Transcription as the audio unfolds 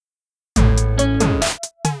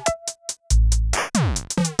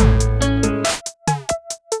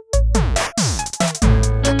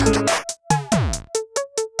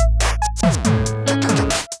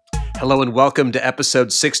Hello and welcome to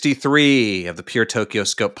episode 63 of the Pure Tokyo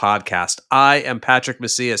Scope podcast. I am Patrick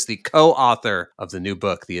Macias, the co-author of the new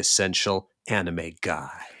book, The Essential Anime Guide.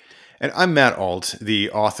 And I'm Matt Alt, the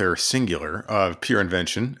author singular of Pure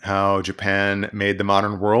Invention, How Japan Made the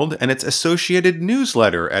Modern World, and its associated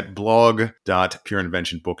newsletter at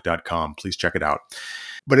blog.pureinventionbook.com. Please check it out.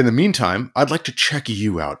 But in the meantime, I'd like to check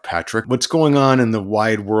you out, Patrick. What's going on in the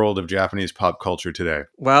wide world of Japanese pop culture today?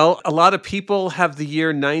 Well, a lot of people have the year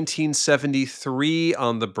 1973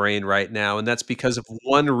 on the brain right now, and that's because of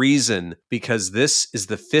one reason, because this is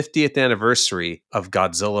the 50th anniversary of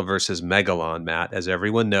Godzilla vs. Megalon, Matt. As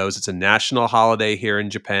everyone knows, it's a national holiday here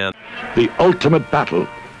in Japan. The ultimate battle,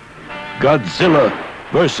 Godzilla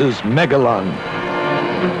versus Megalon.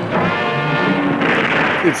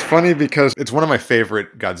 It's funny because it's one of my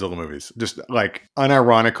favorite Godzilla movies. Just like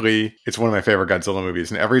unironically, it's one of my favorite Godzilla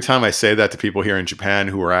movies. And every time I say that to people here in Japan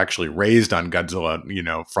who are actually raised on Godzilla,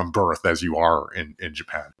 from birth as you are in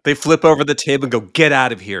Japan, they flip over the table and go, "Get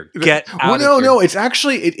out of here. Get out of here." No, it's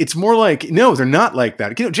actually, it's more like, no, they're not like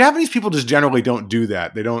that. Japanese people just generally don't do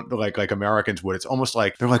that. They don't like Americans would. It's almost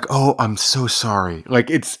like, they're like, "Oh, I'm so sorry."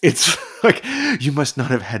 Like, it's like, you must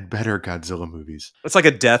not have had better Godzilla movies. It's like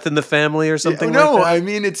a death in the family or something like that. No, I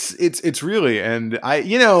mean, it's really, and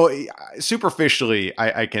superficially,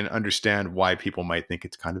 I can understand why people might think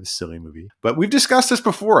it's kind of a silly movie. But we've discussed this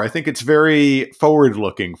before. I think it's very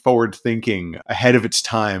forward-looking, forward-thinking, ahead of its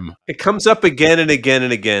time. It comes up again and again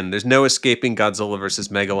and again. There's no escaping Godzilla versus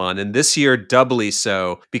Megalon, and this year doubly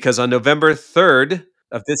so, because on November 3rd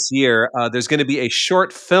of this year, there's going to be a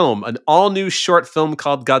short film, an all-new short film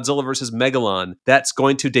called Godzilla vs. Megalon that's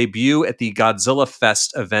going to debut at the Godzilla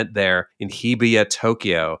Fest event there in Hibiya,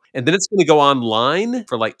 Tokyo. And then it's going to go online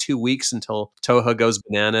for like 2 weeks until Toho goes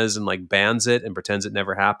bananas and like bans it and pretends it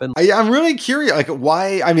never happened. I'm really curious, like,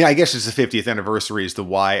 why. I mean, I guess it's the 50th anniversary is the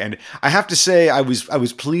why. And I have to say, I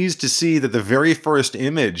was pleased to see that the very first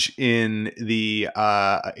image in the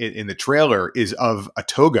trailer is of a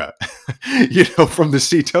toga, from the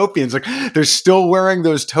Seatopians. Like, they're still wearing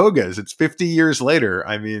those togas. It's 50 years later.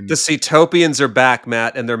 I mean, the Seatopians are back,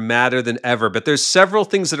 Matt, and they're madder than ever. But there's several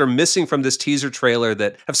things that are missing from this teaser trailer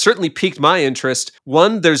that have certainly piqued my interest.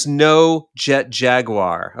 One, there's no Jet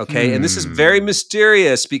Jaguar, okay? And this is very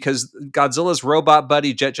mysterious because Godzilla's robot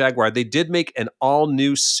buddy, Jet Jaguar, they did make an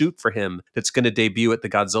all-new suit for him that's going to debut at the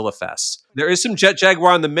Godzilla Fest. There is some Jet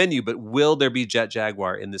Jaguar on the menu, but will there be Jet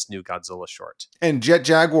Jaguar in this new Godzilla short? And Jet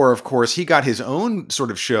Jaguar, of course, he got his own sort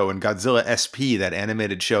of show in Godzilla SP, that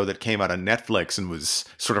animated show that came out on Netflix and was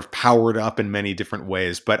sort of powered up in many different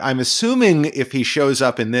ways. But I'm assuming if he shows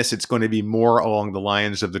up in this, it's going to be more along the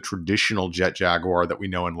lines of the traditional Jet Jaguar that we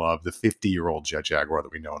know and love, the 50-year-old Jet Jaguar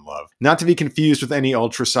that we know and love. Not to be confused with any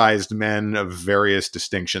ultra-sized men of various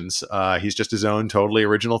distinctions. He's just his own totally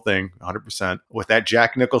original thing, 100%, with that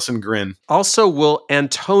Jack Nicholson grin. Also, will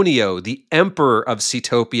Antonio, the Emperor of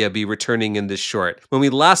Seatopia, be returning in this short? When we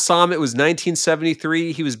last saw him, it was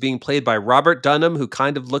 1973. He was being played by Robert Dunham, who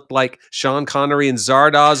kind of looked like Sean Connery and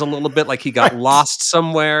Zardoz a little bit, like he got lost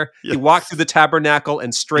somewhere. Yes. He walked through the tabernacle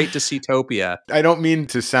and straight to Seatopia. I don't mean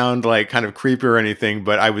to sound like kind of creepy or anything,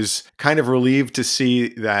 but I was kind of relieved to see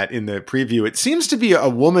that in the preview. It seems to be a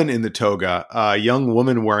woman in the toga, a young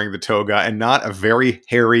woman wearing the toga, and not a very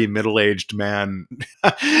hairy, middle-aged man,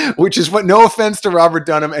 which is what, no offense to Robert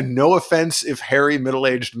Dunham, and no offense if hairy,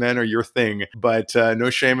 middle-aged men are your thing, but no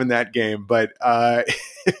shame in that game. But I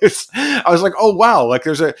was like, oh wow, like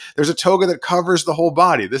there's a toga that covers the whole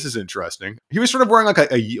body. This is interesting. He was sort of wearing like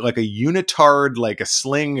a unitard, like a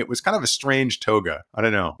sling. It was kind of a strange toga. I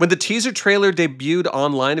don't know. When the teaser trailer debuted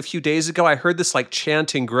online a few days ago, I heard this like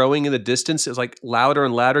chanting growing in the distance. It was like louder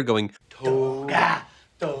and louder, going toga,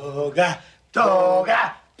 toga,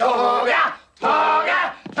 toga, toga,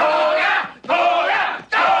 toga, toga.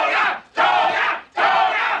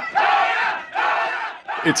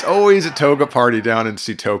 It's always a toga party down in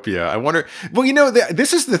Seatopia. I wonder, well,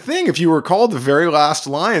 this is the thing. If you recall the very last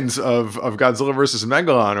lines of Godzilla versus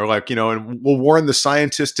Megalon, or like, and we'll warn the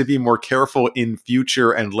scientists to be more careful in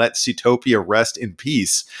future and let Seatopia rest in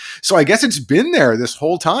peace. So I guess it's been there this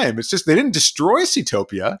whole time. It's just they didn't destroy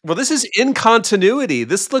Seatopia. Well, this is in continuity.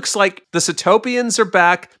 This looks like the Seatopians are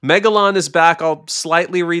back. Megalon is back, all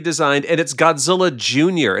slightly redesigned, and it's Godzilla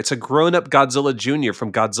Jr. It's a grown-up Godzilla Jr.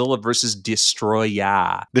 from Godzilla versus Destroya.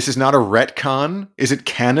 Apocrypha. This is not a retcon? Is it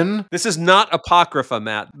canon? This is not Apocrypha,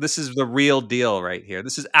 Matt. This is the real deal right here.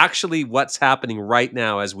 This is actually what's happening right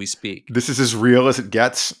now as we speak. This is as real as it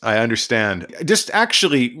gets. I understand. Just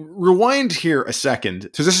actually rewind here a second.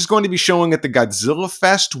 So this is going to be showing at the Godzilla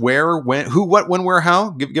Fest. Where, when, who, what, when, where,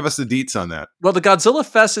 how? Give us the deets on that. Well, the Godzilla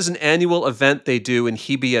Fest is an annual event they do in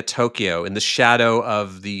Hibiya, Tokyo, in the shadow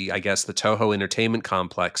of the Toho Entertainment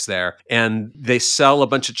Complex there. And they sell a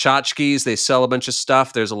bunch of tchotchkes. They sell a bunch of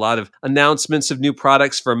stuff. There's a lot of announcements of new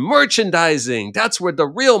products for merchandising. That's where the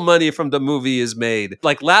real money from the movie is made.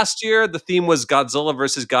 Like last year, the theme was Godzilla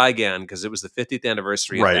versus Gigan because it was the 50th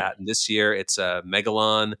anniversary of that. And this year, it's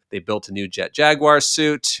Megalon. They built a new Jet Jaguar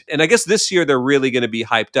suit. And I guess this year, they're really going to be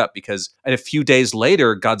hyped up because a few days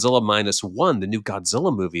later, Godzilla Minus One, the new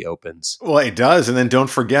Godzilla movie, opens. Well, it does. And then don't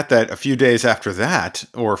forget that a few days after that,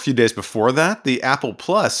 or a few days before that, the Apple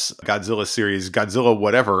Plus Godzilla series, Godzilla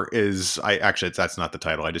whatever, that's not the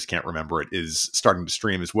title. I just can't remember it, is starting to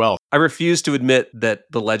stream as well. I refuse to admit that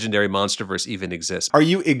the legendary MonsterVerse even exists. Are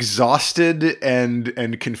you exhausted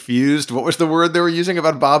and confused? What was the word they were using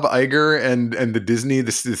about Bob Iger and the Disney?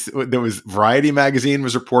 There was Variety magazine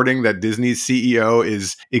was reporting that Disney's CEO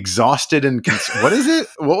is exhausted and what is it?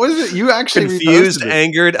 What was it? You actually confused,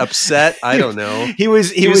 angered, upset. I don't know. He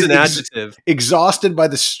was an adjective. Exhausted by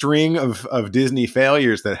the string of Disney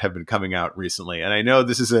failures that have been coming out recently. And I know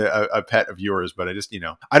this is a pet of yours, but I just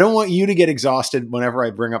I don't want you to get exhausted whenever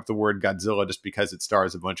I bring up the word Godzilla just because it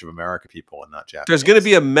stars a bunch of American people and not Japanese. There's going to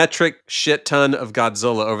be a metric shit ton of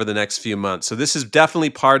Godzilla over the next few months. So this is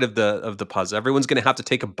definitely part of the puzzle. Everyone's going to have to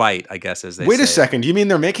take a bite, I guess, as they say. Wait a second. You mean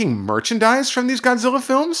they're making merchandise from these Godzilla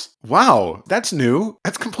films? Wow, that's new.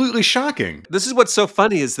 That's completely shocking. This is what's so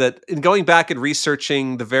funny is that in going back and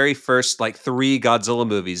researching the very first 3 Godzilla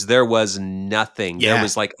movies, there was nothing. Yeah. There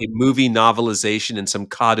was a movie novelization and some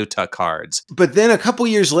Karuta cards. But then a couple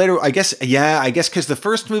years later, I guess because the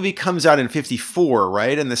first movie comes out in 54,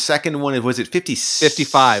 right? And the second one, was it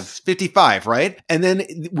 55? 55, right? And then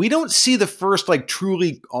we don't see the first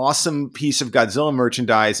truly awesome piece of Godzilla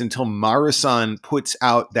merchandise until Marusan puts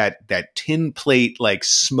out that tin plate,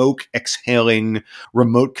 smoke exhaling,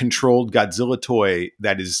 remote controlled Godzilla toy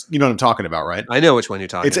that is, you know what I'm talking about, right? I know which one you're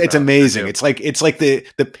talking about. It's amazing. It's like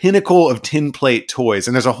the pinnacle of tin plate toys.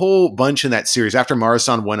 And there's a whole bunch in that series after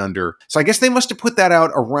Marusan went under. So I guess they must have put that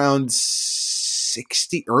out around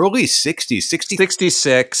early 60s,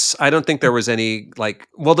 66. I don't think there was any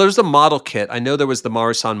there's the model kit. I know there was the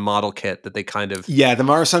Marusan model kit that they kind of... Yeah, the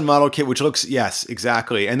Marusan model kit, which looks, yes,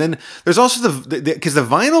 exactly. And then there's also because the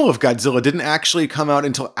vinyl of Godzilla didn't actually come out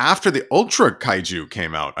until after the Ultra Kaiju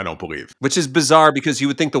came out, I don't believe. Which is bizarre because you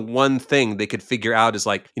would think the one thing they could figure out is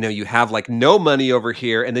you have no money over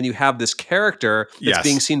here and then you have this character that's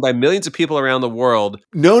being seen by millions of people around the world.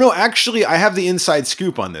 No, actually, I have the inside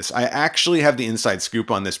scoop on this.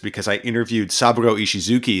 Because I interviewed Saburo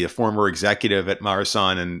Ishizuki, a former executive at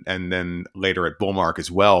Marusan and then later at Bullmark as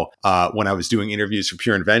well, when I was doing interviews for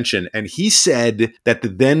Pure Invention. And he said that the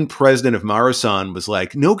then president of Marusan was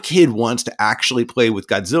like, no kid wants to actually play with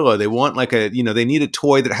Godzilla. They want they need a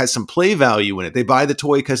toy that has some play value in it. They buy the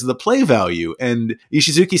toy because of the play value. And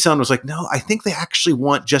Ishizuki-san was like, no, I think they actually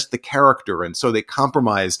want just the character. And so they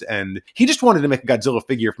compromised and he just wanted to make a Godzilla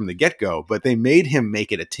figure from the get-go, but they made him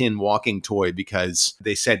make it a tin walking toy because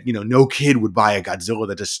they said, no kid would buy a Godzilla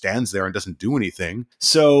that just stands there and doesn't do anything.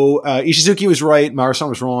 So Ishizuki was right. Marusan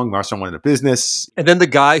was wrong. Marusan went into business. And then the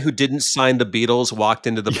guy who didn't sign the Beatles walked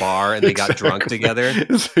into the bar and they got drunk together.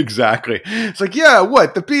 Exactly. It's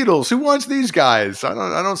what? The Beatles? Who wants these guys? I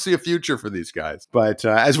don't see a future for these guys. But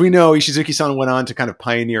as we know, Ishizuki-san went on to kind of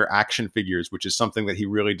pioneer action figures, which is something that he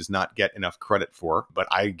really does not get enough credit for. But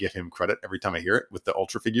I give him credit every time I hear it with the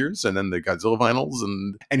Ultra figures and then the Godzilla vinyls.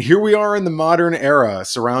 And here we are in the modern era,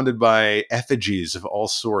 surrounded by effigies of all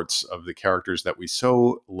sorts of the characters that we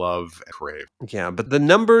so love and crave. Yeah, but the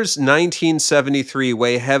numbers 1973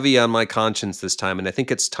 weigh heavy on my conscience this time, and I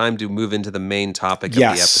think it's time to move into the main topic of the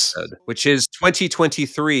episode, which is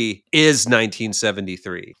 2023 is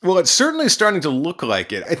 1973. Well, it's certainly starting to look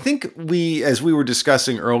like it. I think as we were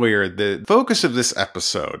discussing earlier, the focus of this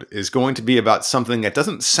episode is going to be about something that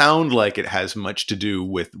doesn't sound like it has much to do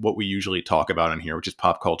with what we usually talk about in here, which is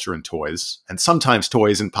pop culture and toys. and sometimes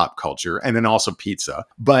toys and pop culture, and then also pizza.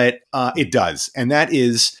 But it does. And that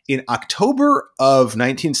is in October of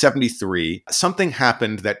 1973, something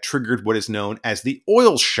happened that triggered what is known as the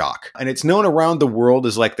oil shock. And it's known around the world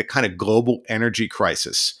as like the kind of global energy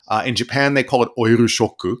crisis. In Japan, they call it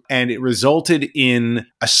oirushoku. And it resulted in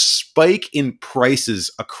a spike in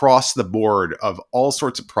prices across the board of all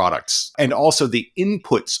sorts of products, and also the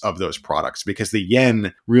inputs of those products, because the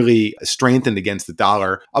yen really strengthened against the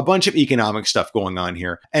dollar. A bunch of economic stuff going on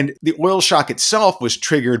here. And the oil shock itself was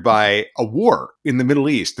triggered by a war in the Middle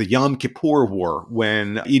East, the Yom Kippur War,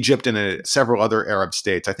 when Egypt and several other Arab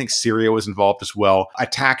states, I think Syria was involved as well,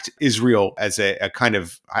 attacked Israel as a kind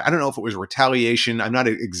of, I don't know if it was retaliation. I'm not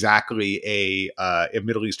exactly a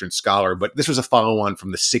Middle Eastern scholar, but this was a follow-on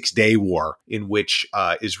from the 6-Day War, in which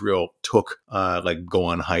Israel took like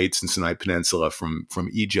Golan Heights and Sinai Peninsula from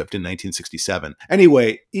Egypt in 1967.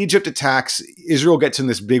 Anyway, Egypt attacks, Israel gets in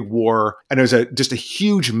this big war, and there's just a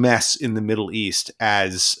huge mess in the Middle East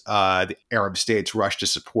as the Arab states rush to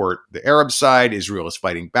support the Arab side. Israel is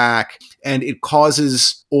fighting back, and it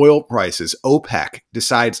causes oil prices. OPEC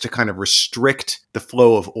decides to kind of restrict the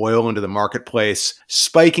flow of oil into the marketplace,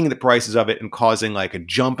 spiking the prices of it and causing like a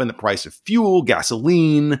jump in the price of fuel,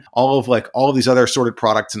 gasoline, all of these other assorted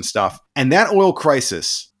products and stuff. And that oil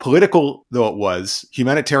crisis, political though it was,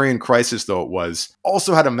 humanitarian crisis though it was,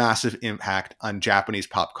 also had a massive impact on Japanese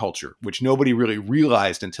pop culture, which nobody really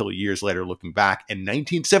realized until years later looking back. In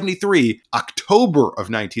 1973, October of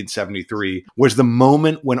 1973, was the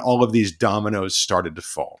moment when all of these dominoes started to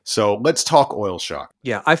fall. So let's talk oil shock.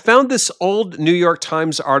 Yeah, I found this old New York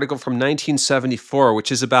Times article from 1974,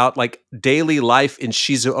 which is about like daily life in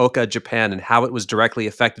Shizuoka, Japan, and how it was directly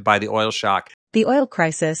affected by the oil shock. The oil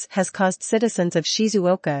crisis has caused citizens of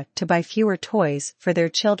Shizuoka to buy fewer toys for their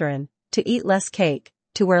children, to eat less cake,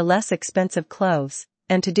 to wear less expensive clothes,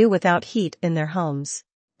 and to do without heat in their homes.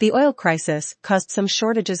 The oil crisis caused some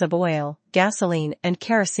shortages of oil, gasoline, and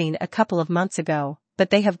kerosene a couple of months ago,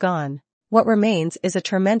 but they have gone. What remains is a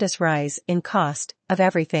tremendous rise in cost of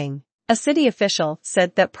everything. A city official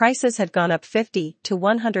said that prices had gone up 50 to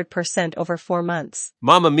 100% over 4 months.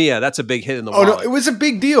 Mamma mia, that's a big hit in the wallet. wallet. No, it was a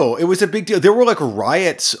big deal. It was a big deal. There were like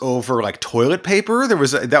riots over like toilet paper. That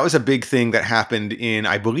was a big thing that happened in,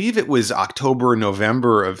 I believe it was October,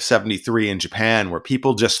 November of 73 in Japan, where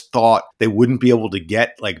people just thought they wouldn't be able to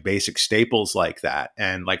get like basic staples like that.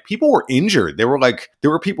 And like people were injured. There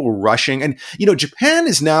were people rushing. And you know, Japan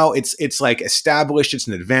is now, it's like established. It's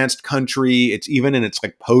an advanced country. It's even in its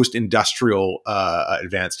like post-industrial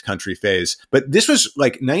advanced country phase. But this was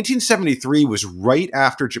like 1973 was right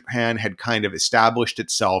after Japan had kind of established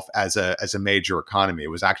itself as a major economy. It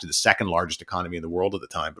was actually the second largest economy in the world at the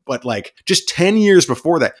time. But like just 10 years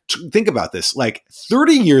before that, think about this, like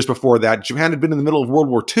 30 years before that, Japan had been in the middle of World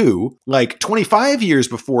War II. Like 25 years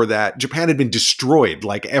before that, Japan had been destroyed.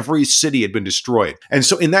 Like every city had been destroyed. And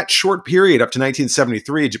so in that short period up to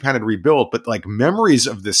 1973, Japan had rebuilt, but like memories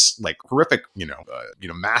of this like horrific,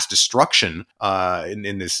 mass destruction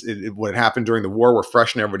what had happened during the war were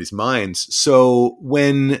fresh in everybody's minds. So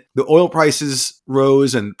when the oil prices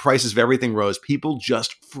rose and prices of everything rose, people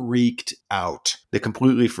just freaked out. They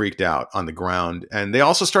completely freaked out on the ground. And they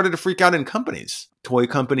also started to freak out in companies. Toy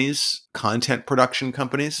companies, content production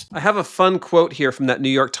companies. I have a fun quote here from that New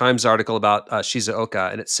York Times article about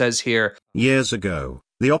Shizuoka, and it says here, "Years ago,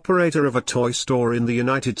 the operator of a toy store in the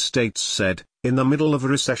United States said, in the middle of a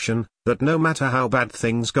recession, that no matter how bad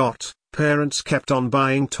things got, parents kept on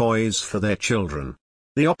buying toys for their children."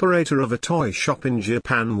 The operator of a toy shop in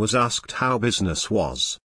Japan was asked how business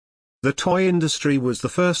was. "The toy industry was the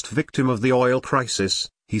first victim of the oil crisis,"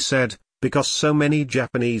 he said, "because so many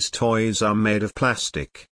Japanese toys are made of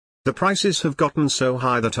plastic. The prices have gotten so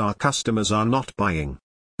high that our customers are not buying.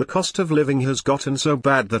 The cost of living has gotten so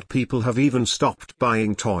bad that people have even stopped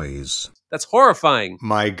buying toys." That's horrifying.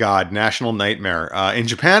 My God, national nightmare. In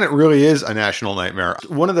Japan, it really is a national nightmare.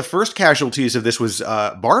 One of the first casualties of this was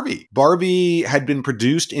Barbie. Barbie had been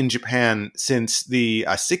produced in Japan since the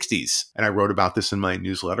 60s, and I wrote about this in my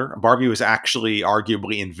newsletter. Barbie was actually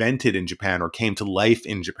arguably invented in Japan or came to life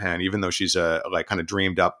in Japan, even though she's kind of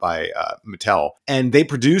dreamed up by Mattel. And they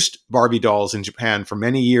produced Barbie dolls in Japan for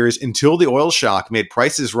many years until the oil shock made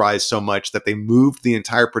prices rise so much that they moved the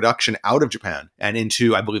entire production out of Japan and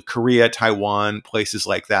into, I believe, Korea, Taiwan, places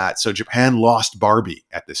like that. So Japan lost Barbie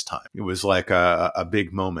at this time. It was like a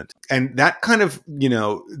big moment. And that kind of,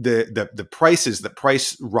 the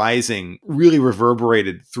price rising really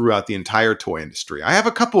reverberated throughout the entire toy industry. I have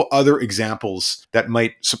a couple other examples that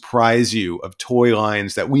might surprise you of toy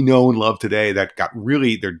lines that we know and love today that got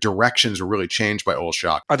really, their directions were really changed by Oil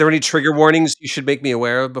Shock. Are there any trigger warnings you should make me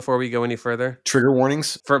aware of before we go any further? Trigger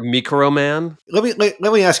warnings? For Microman? Let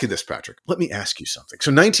me ask you this, Patrick. Let me ask you something.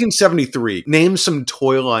 So 1973, name some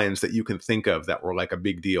toy lines that you can think of that were like a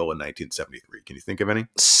big deal in 1973. Can you think of any?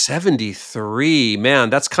 73. Man,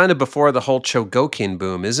 that's kind of before the whole Chogokin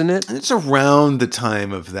boom, isn't it? It's around the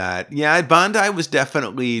time of that. Yeah, Bandai was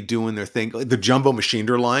definitely doing their thing. Like the Jumbo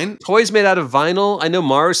Machinder line. Toys made out of vinyl. I know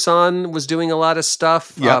Marusan was doing a lot of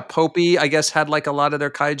stuff. Yeah. Popey, I guess, had like a lot of their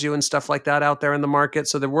kaiju and stuff like that out there in the market.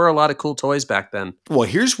 So there were a lot of cool toys back then. Well,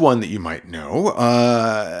 here's one that you might know.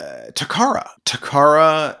 Takara.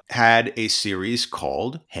 Takara had a series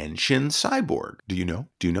called Henshin Cyborg. Do you know?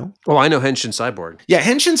 Oh, I know Henshin Cyborg. Yeah,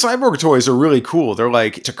 Henshin Cyborg toys are really cool. They're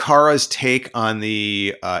like Takara's take on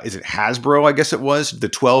the, is it Hasbro, I guess it was? The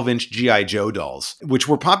 12-inch G.I. Joe dolls, which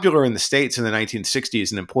were popular in the States in the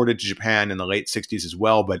 1960s and imported to Japan in the late 60s as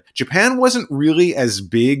well. But Japan wasn't really as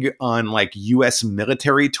big on like U.S.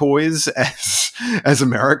 military toys as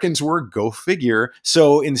Americans were, go figure.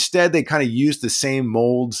 So instead, they kind of used the same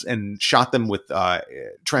molds and shot them with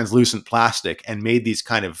translucent plastic and made these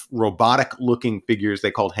kind of robotic-looking figures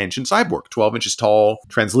they called Henshin Cyborg. 12 inches tall,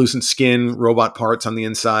 translucent skin, robot parts on the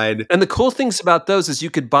inside. And the cool things about those is you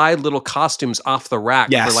could buy little costumes off the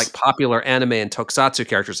rack for like popular anime and tokusatsu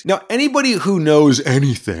characters. Now, anybody who knows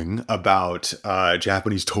anything about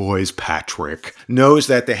Japanese toys, Patrick, knows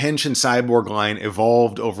that the Henshin Cyborg line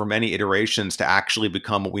evolved over many iterations to actually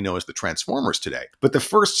become what we know as the Transformers today. But the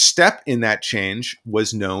first step in that change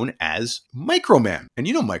was known as Microman. And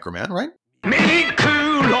you know Microman, right?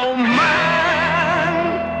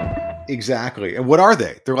 Exactly. And what are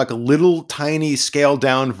they? They're like little tiny scaled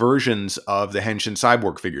down versions of the Henshin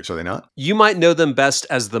Cyborg figures, are they not? You might know them best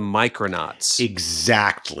as the Micronauts.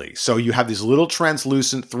 Exactly. So you have these little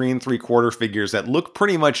translucent 3 3/4 figures that look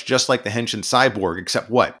pretty much just like the Henshin Cyborg, except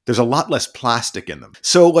what? There's a lot less plastic in them.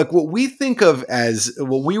 So like what we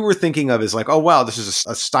were thinking of as like, oh wow, this is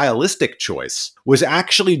a stylistic choice, was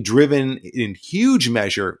actually driven in huge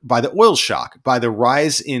measure by the oil shock, by the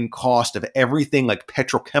rise in cost of everything like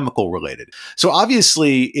petrochemical related. So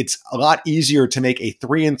obviously it's a lot easier to make a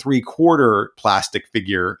 3 3/4 plastic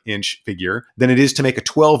inch figure than it is to make a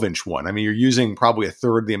 12-inch one. I mean, you're using probably a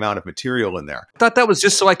third the amount of material in there. I thought that was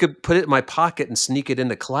just so I could put it in my pocket and sneak it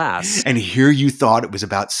into class. And here you thought it was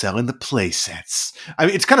about selling the play sets. I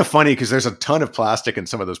mean, it's kind of funny because there's a ton of plastic in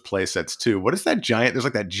some of those play sets too. What is that giant? There's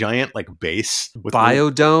like that giant like base with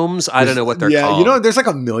biodomes. I don't know what they're called. You know, there's like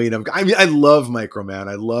a million of them. I mean, I love Microman.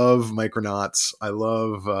 I love Micronauts. I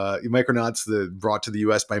love Micronauts brought to the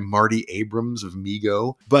US by Marty Abrams of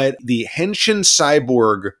Mego. But the Henshin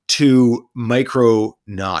Cyborg to Microman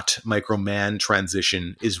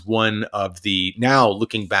transition is one of the, now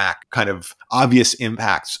looking back, kind of obvious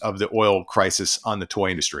impacts of the oil crisis on the toy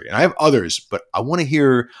industry. And I have others, but I want to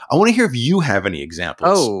hear if you have any examples.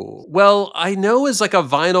 Oh, well, I know as like a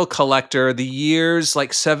vinyl collector, the years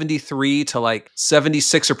like 73 to like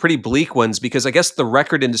 76 are pretty bleak ones because I guess the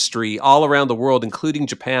record industry all around the world, including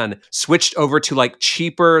Japan, switched over to like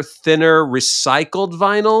cheaper, thinner, recycled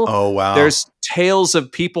vinyl. Oh, wow. There's tales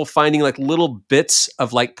of people finding like little bits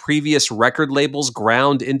of like previous record labels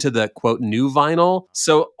ground into the quote new vinyl.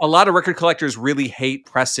 So a lot of record collectors really hate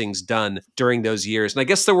pressings done during those years. And I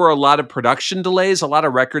guess there were a lot of production delays. A lot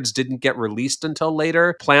of records didn't get released until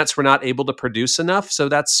later. Plants were not able to produce enough. So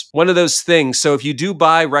that's one of those things. So if you do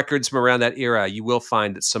buy records from around that era, you will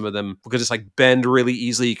find that some of them, because it's like bend really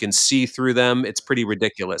easily, you can see through them. It's pretty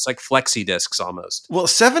ridiculous, like flexi discs almost. Well,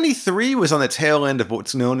 73 was on the tail end of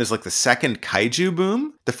what's known as like the second kaiju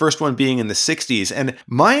boom, the first one being in the 60s. And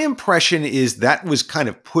my impression is that was kind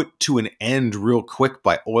of put to an end real quick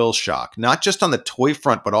by oil shock, not just on the toy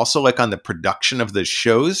front, but also like on the production of the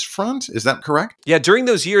shows front. Is that correct? Yeah, during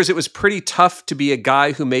those years, it was pretty tough to be a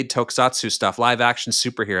guy who made tokusatsu stuff, live action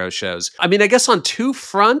superhero shows. I mean, I guess on two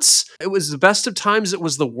fronts, it was the best of times, it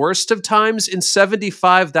was the worst of times. In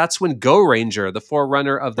 75, that's when Go Ranger, the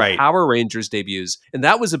forerunner of the Power Rangers, debuts. And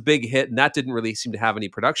that was a big hit, and that didn't really seem to have any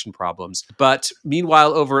production problems. But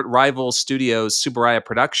meanwhile, over at rival studios, Tsuburaya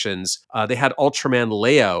Productions, they had Ultraman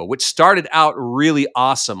Leo, which started out really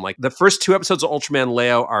awesome. Like the first 2 episodes of Ultraman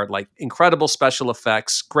Leo are like incredible special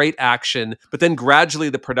effects, great action, but then gradually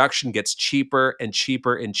the production gets cheaper and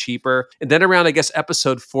cheaper and cheaper. And then around, I guess,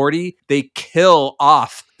 episode 40, they kill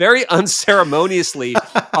off very unceremoniously,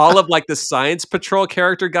 all of like the Science Patrol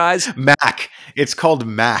character guys. Mac. It's called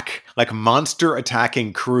Mac, like Monster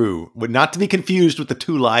Attacking Crew. Not to be confused with the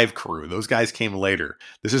 2 Live crew. Those guys came later.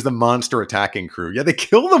 This is the Monster Attacking Crew. Yeah, they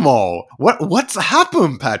kill them all. What's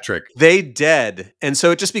happened, Patrick? They dead. And so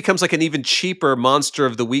it just becomes like an even cheaper Monster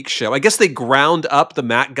of the Week show. I guess they ground up the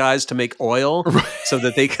Mac guys to make oil so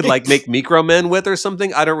that they could like make Micro Men with or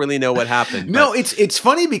something. I don't really know what happened. No, it's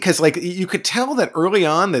funny because like you could tell that early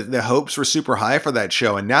on the hopes were super high for that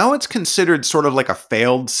show, and now it's considered sort of like a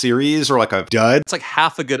failed series or like a dud. It's like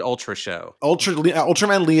half a good Ultra show.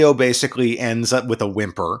 Ultraman Leo basically ends up with a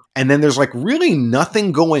whimper, and then there's like really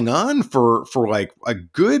nothing going on for like a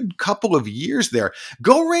good couple of years there.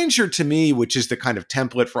 Go Ranger to me, which is the kind of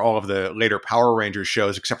template for all of the later Power Rangers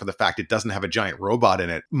shows, except for the fact it doesn't have a giant robot in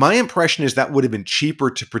it. My impression is that would have been cheaper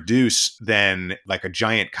to produce than like a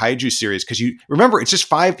giant kaiju series, because you remember it's just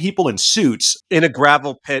 5 people in suits in a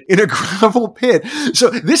gravel pit. So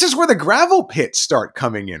this is where the gravel pits start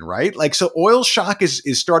coming in, right? Like, so oil shock is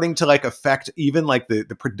starting to like affect even like the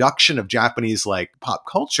production of Japanese like pop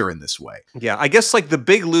culture in this way. Yeah, I guess like the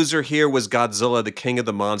big loser here was Godzilla, the king of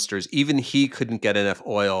the monsters. Even he couldn't get enough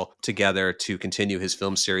oil together to continue his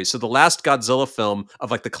film series. So the last Godzilla film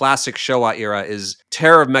of like the classic Showa era is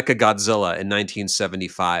Terror of Mechagodzilla in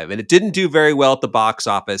 1975. And it didn't do very well at the box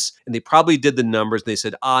office. And they probably did the numbers. They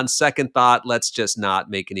said, on second thought, let's just not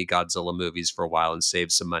make any Godzilla movies for a while and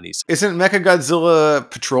save some money. Isn't Mechagodzilla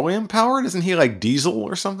petroleum powered? Isn't he like diesel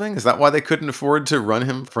or something? Is that why they couldn't afford to run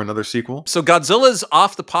him for another sequel? So Godzilla's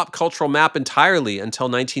off the pop cultural map entirely until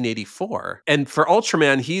 1984. And for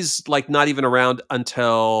Ultraman, he's like not even around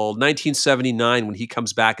until 1979 when he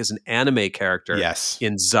comes back as an anime character in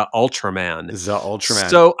The Ultraman. The Ultraman.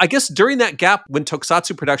 So I guess during that gap when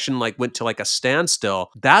Tokusatsu production like went to like a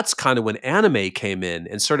standstill, that's kind of when anime came in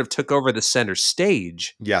and sort of took over the center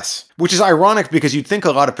stage. Yes. Which is ironic because you'd think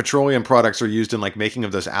a lot of petroleum products are used in like making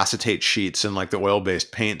of those acetate sheets and like the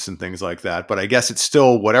oil-based paints and things like that. But I guess it's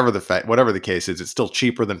still, whatever the case is, it's still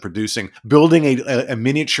cheaper than building a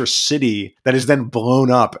miniature city that is then blown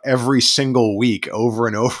up every single week over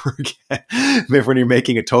and over again when you're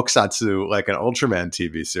making a tokusatsu like an Ultraman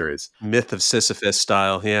TV series. Myth of Sisyphus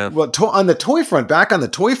style, yeah. Well, on the toy front,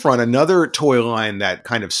 another toy line that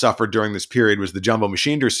kind of suffered during this period was the Jumbo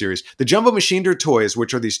Machinder series. The Jumbo Machinder toys,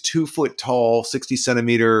 which are these 2-foot tall,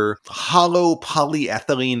 60-centimeter hollow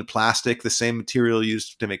polyethylene plastic, the same material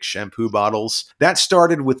used to make shampoo bottles. That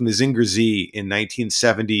started with Mazinger Z in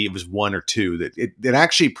 1970. It was 1 or 2. It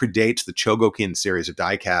actually predates the Chogokin series of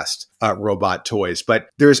die-cast robot toys. But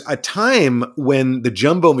there's a time when the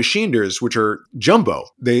Jumbo Machiners, which are jumbo,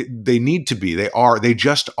 they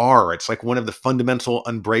just are. It's like one of the fundamental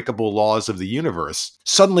unbreakable laws of the universe,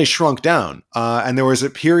 suddenly shrunk down. And there was a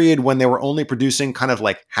period when they were only producing kind of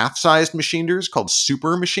like half-sized machiners called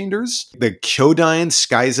super machiners. The Kyodyne,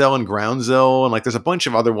 Skyzell, and Groundzell, and like there's a bunch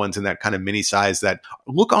of other ones in that kind of mini size that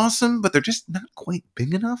look awesome, but they're just not quite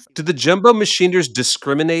big enough. Did the Jumbo Machiners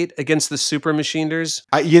discriminate against the Super Machiners?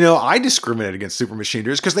 I discriminate against Super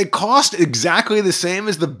Machiners because they cost exactly the same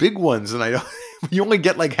as the big ones, and you only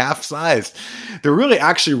get like half size. They're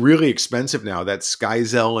really expensive now. That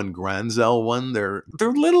Skyzell and Groundzell one, they're a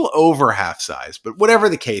little over half size, but whatever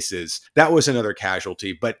the case is, that was another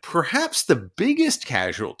casualty. But perhaps the biggest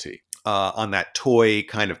casualty on that toy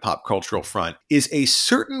kind of pop cultural front is a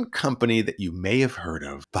certain company that you may have heard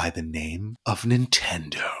of by the name of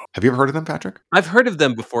Nintendo. Have you ever heard of them, Patrick? I've heard of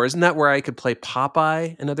them before. Isn't that where I could play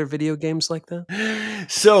Popeye and other video games like that?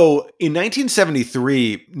 So in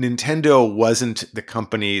 1973, Nintendo wasn't the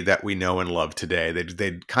company that we know and love today.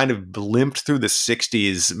 They'd kind of blimped through the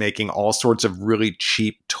 60s, making all sorts of really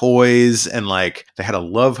cheap toys, and like they had a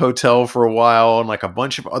Love Hotel for a while and like a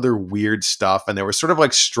bunch of other weird stuff. And they were sort of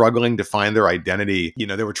like struggling to find their identity. You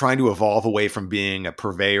know, they were trying to evolve away from being a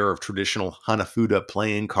purveyor of traditional Hanafuda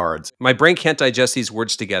playing cards. My brain can't digest these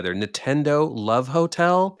words together. Nintendo Love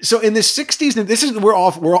Hotel. So in the 60s, we're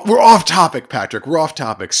off topic, Patrick. We're off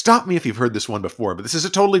topic. Stop me if you've heard this one before, but this is a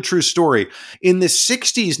totally true story. In the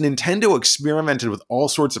 60s, Nintendo experimented with all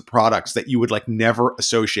sorts of products that you would like never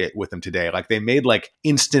associate with them today. Like they made like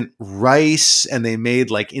instant rice, and they made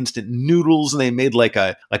like instant noodles, and they made like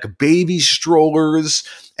a baby strollers.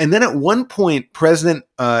 And then at one point, President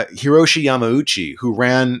Hiroshi Yamauchi, who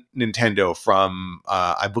ran Nintendo from,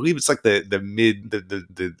 I believe it's like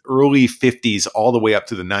the early 50s all the way up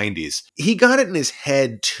to the 90s, he got it in his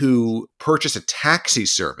head to purchase a taxi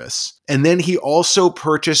service And then he also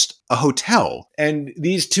purchased a hotel. And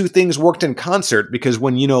these two things worked in concert because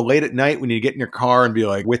when, late at night, when you get in your car and be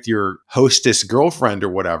like with your hostess girlfriend or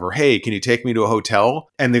whatever, hey, can you take me to a hotel?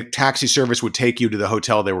 And the taxi service would take you to the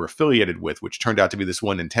hotel they were affiliated with, which turned out to be this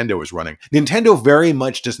one Nintendo was running. Nintendo very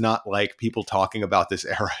much does not like people talking about this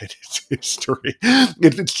era in its history.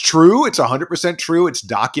 It's true. It's 100% true. It's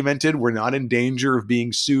documented. We're not in danger of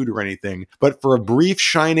being sued or anything. But for a brief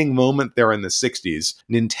shining moment there in the 60s,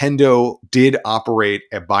 Nintendo did operate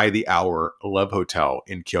a by-the-hour love hotel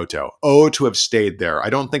in Kyoto. Oh, to have stayed there. I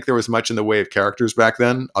don't think there was much in the way of characters back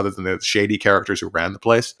then, other than the shady characters who ran the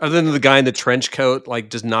place. Other than the guy in the trench coat, like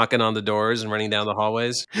just knocking on the doors and running down the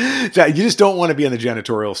hallways. You just don't want to be on the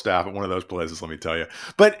janitorial staff at one of those places, let me tell you.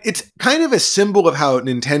 But it's kind of a symbol of how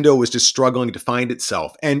Nintendo was just struggling to find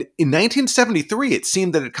itself. And in 1973, it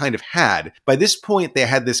seemed that it kind of had. By this point, they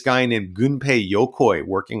had this guy named Gunpei Yokoi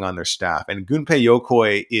working on their staff. And Gunpei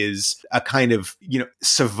Yokoi is a kind of,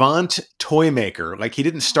 savant toy maker. Like, he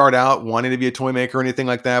didn't start out wanting to be a toy maker or anything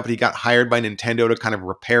like that, but he got hired by Nintendo to kind of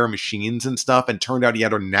repair machines and stuff. And turned out he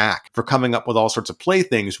had a knack for coming up with all sorts of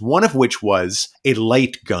playthings, one of which was a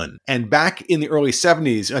light gun. And back in the early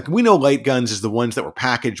 70s, like, we know light guns as the ones that were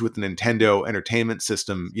packaged with the Nintendo Entertainment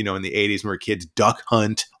System, in the 80s when we were kids, Duck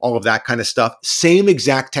Hunt, all of that kind of stuff. Same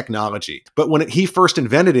exact technology. But when he first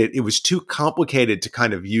invented it, it was too complicated to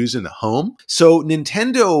kind of use in the home. So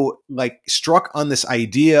Nintendo struck on this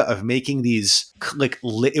idea of making these,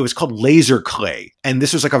 it was called laser clay. And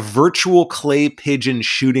this was like a virtual clay pigeon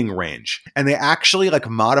shooting range. And they actually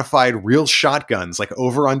modified real shotguns,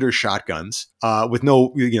 over-under shotguns, with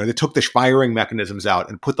no, they took the firing mechanisms out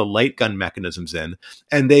and put the light gun mechanisms in.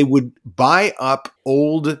 And they would buy up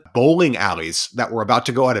old bowling alleys that were about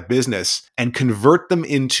to go out of business and convert them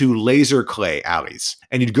into laser clay alleys.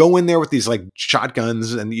 And you'd go in there with these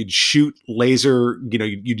shotguns and you'd shoot laser,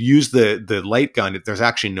 you'd use the light gun. There's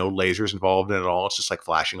actually no lasers involved in it at all. It's just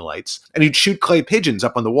flashing lights. And you'd shoot clay pigeons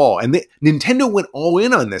up on the wall. And Nintendo went all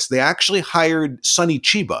in on this. They actually hired Sonny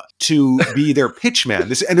Chiba to be their pitchman.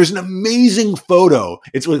 And there's an amazing photo.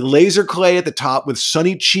 It's with laser clay at the top with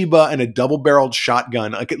Sonny Chiba and a double-barreled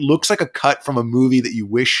shotgun. It looks like a cut from a movie that you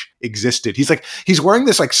wish existed. He's wearing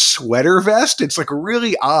this sweater vest. It's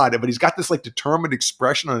really odd, but he's got this determined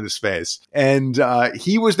expression on his face. And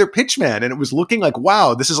he was their pitchman, and it was looking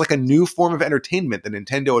wow, this is a new form of entertainment that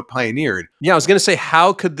Nintendo had pioneered. Yeah, I was going to say,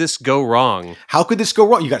 how could this go wrong? How could this go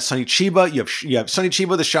wrong? You got Sonny Chiba, you have Sonny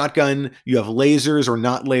Chiba the shotgun, you have lasers or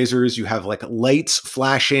not lasers, you have lights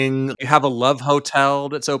flashing. You have a love hotel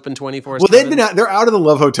that's open 24/7. Well, they're out of the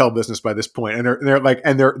love hotel business by this point,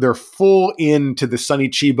 and they're full into the Sonny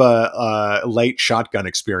Chiba light shotgun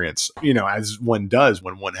experience, as one does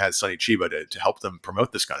when one has Sonny Chiba to help them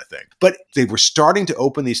promote this kind of thing. But they were starting to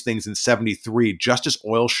open these things in 73, just as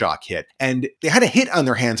Oil Shock hit, and they had a hit on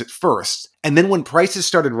their hands at first. And then when prices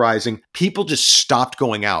started rising, people just stopped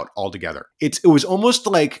going out altogether. It was almost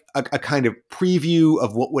like a kind of preview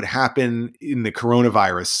of what would happen in the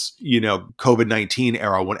coronavirus, COVID-19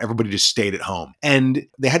 era, when everybody just stayed at home. And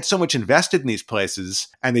they had so much invested in these places,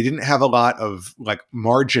 and they didn't have a lot of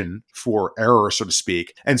margin for error, so to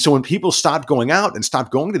speak. And so when people stopped going out and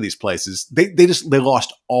stopped going to these places, they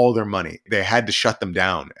lost all their money. They had to shut them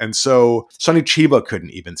down. And so Sonny Chiba couldn't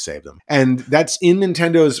even save them. And that's in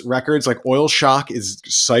Nintendo's records. Oil Shock is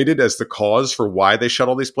cited as the cause for why they shut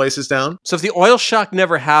all these places down. So if the Oil Shock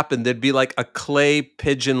never happened, there'd be a clay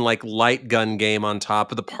pigeon light gun game on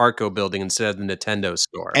top of the Parco building instead of the Nintendo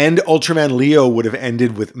store. And Ultraman Leo would have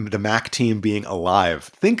ended with the Mac team being alive.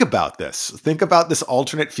 Think about this. Think about this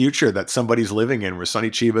alternate future that somebody's living in, where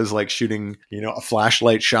Sonny Chiba's shooting, a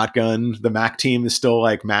flashlight shotgun. The Mac team is still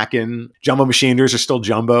Mackin'. Jumbo Machiners are still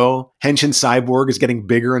Jumbo. Henshin Cyborg is getting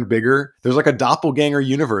bigger and bigger. There's a doppelganger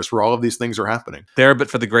universe where all of these things are happening. There,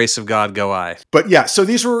 but for the grace of God, go I. But yeah, so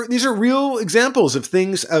these are real examples of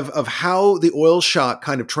things of how the Oil Shock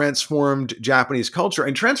kind of transformed Japanese culture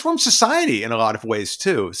and transformed society in a lot of ways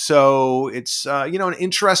too. So it's an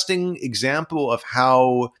interesting example of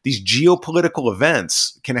how these geopolitical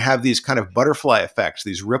events can have these kind of butterfly effects,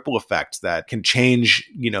 these ripple effects that can change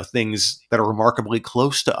things that are remarkably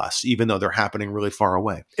close to us, even though they're happening really far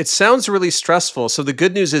away. It sounds really stressful. So the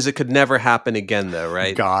good news is it could never happen again, though,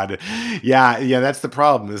 right? God, Yeah, that's the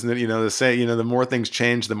problem, isn't it? The more things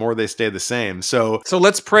change, the more they stay the same. So So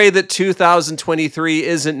let's pray that 2023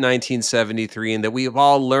 isn't 1973 and that we've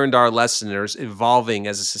all learned our lesson and are evolving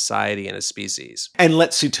as a society and a species. and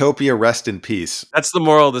let Zootopia rest in peace. That's the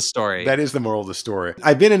moral of the story. That is the moral of the story.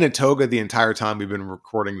 I've been in a toga the entire time we've been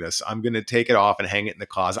recording this. I'm going to take it off and hang it in the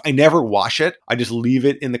closet. I never wash it. I just leave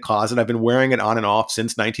it in the closet. I've been wearing it on and off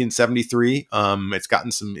since 1973. It's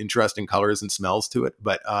gotten some interesting colors and smells to it,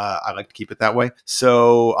 but I like to keep it that way.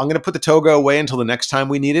 So I'm going to put the toga away until the next time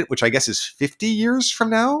we need it, which I guess is 50 years from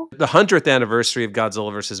now. The 100th anniversary of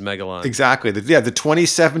Godzilla vs. Megalon. Exactly. The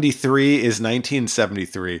 2073 is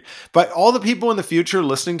 1973. But all the people in the future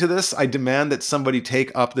listening to this, I demand that somebody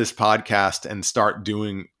take up this podcast and start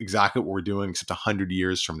doing exactly what we're doing, except 100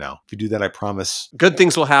 years from now. If you do that, I promise. Good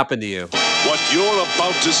things will happen to you. What you're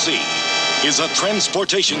about to see is a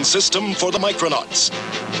transportation system for the Micronauts.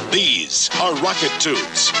 These are rocket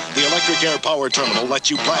tubes. The electric air power terminal lets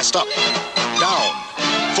you blast up, down,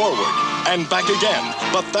 forward, and back again.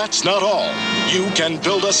 But that's not all. You can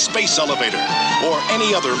build a space elevator or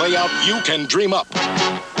any other layout you can dream up.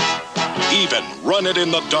 Even run it in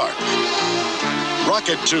the dark.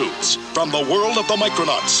 Rocket tubes from the world of the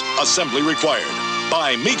Micronauts. Assembly required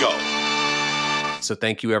by Mego. So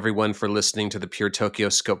thank you, everyone, for listening to the Pure Tokyo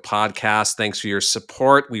Scope podcast. Thanks for your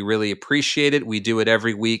support. We really appreciate it. We do it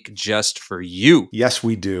every week just for you. Yes,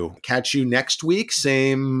 we do. Catch you next week.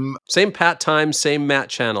 Same Pat time, same Matt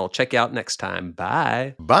channel. Check you out next time.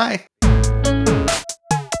 Bye. Bye.